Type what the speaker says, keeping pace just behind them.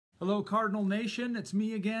Hello, Cardinal Nation. It's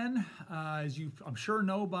me again. As you, I'm sure,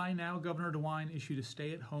 know by now, Governor DeWine issued a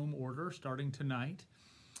stay-at-home order starting tonight.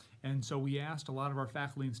 And so we asked a lot of our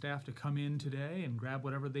faculty and staff to come in today and grab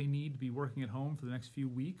whatever they need to be working at home for the next few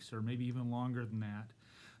weeks, or maybe even longer than that.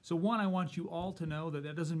 So one, I want you all to know that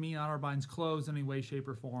that doesn't mean Otterbein's closed in any way, shape,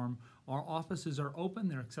 or form. Our offices are open.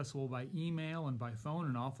 They're accessible by email and by phone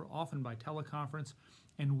and often by teleconference.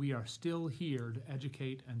 And we are still here to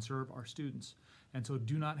educate and serve our students. And so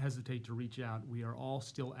do not hesitate to reach out. We are all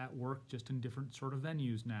still at work, just in different sort of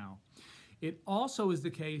venues now. It also is the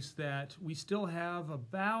case that we still have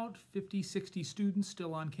about 50, 60 students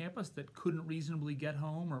still on campus that couldn't reasonably get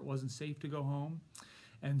home, or it wasn't safe to go home.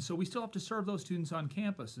 And so we still have to serve those students on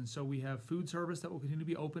campus. And so we have food service that will continue to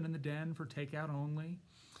be open in the den for takeout only.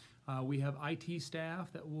 We have IT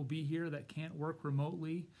staff that will be here that can't work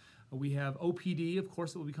remotely. We have OPD, of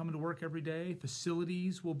course, that will be coming to work every day.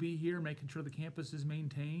 Facilities will be here, making sure the campus is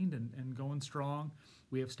maintained and going strong.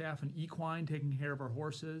 We have staff in equine taking care of our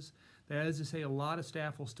horses. That is to say, a lot of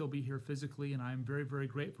staff will still be here physically, and I'm very, very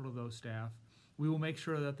grateful to those staff. We will make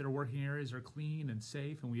sure that their working areas are clean and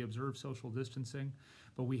safe, and we observe social distancing,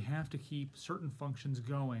 but we have to keep certain functions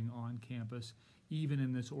going on campus, even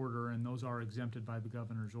in this order, and those are exempted by the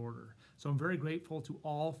governor's order. So I'm very grateful to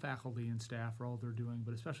all faculty and staff for all they're doing,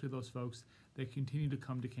 but especially those folks that continue to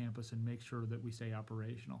come to campus and make sure that we stay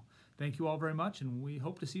operational. Thank you all very much, and we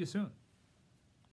hope to see you soon.